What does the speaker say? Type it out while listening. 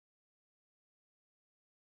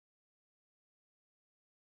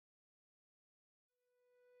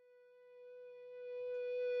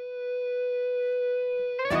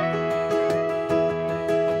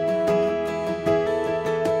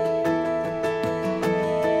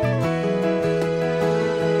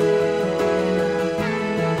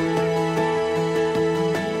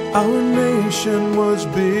Our nation was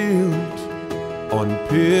built on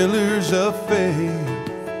pillars of faith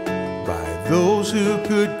by those who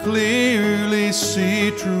could clearly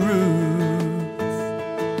see truth.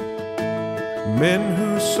 Men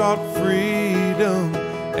who sought freedom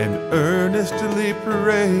and earnestly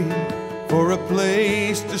prayed for a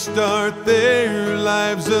place to start their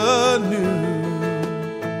lives anew.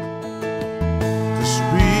 To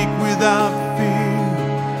speak without fear,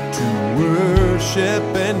 to worship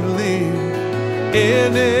and live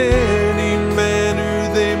in any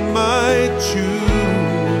manner they might choose.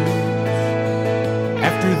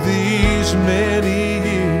 After these many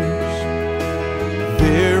years,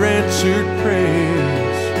 their answered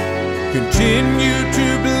prayers continue to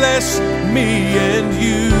bless me and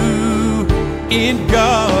you. In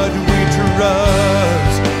God we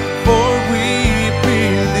trust, for we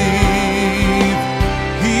believe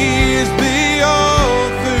He is the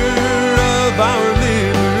author of our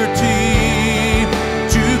liberty.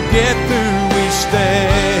 Together we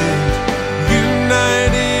stand,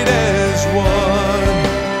 united as one,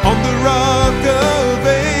 on the rock of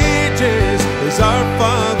ages, as our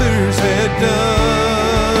fathers had done.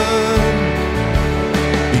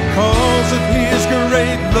 Because of His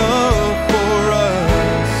great love for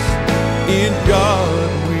us, in God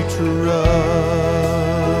we trust.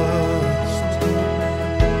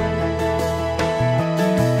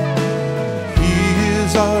 He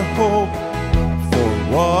is our hope for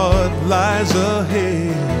what lies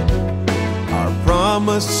ahead, our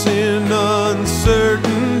promise in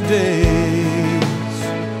uncertain days.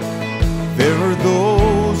 There are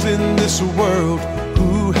those in this world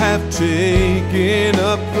who have taken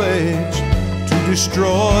a pledge to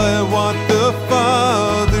destroy what the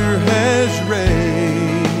Father has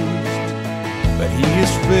raised. But He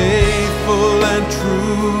is faithful and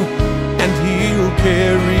true, and He'll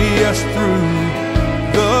carry us through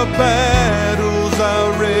the battles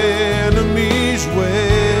our enemies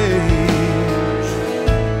wage.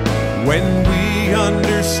 When we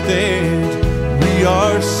understand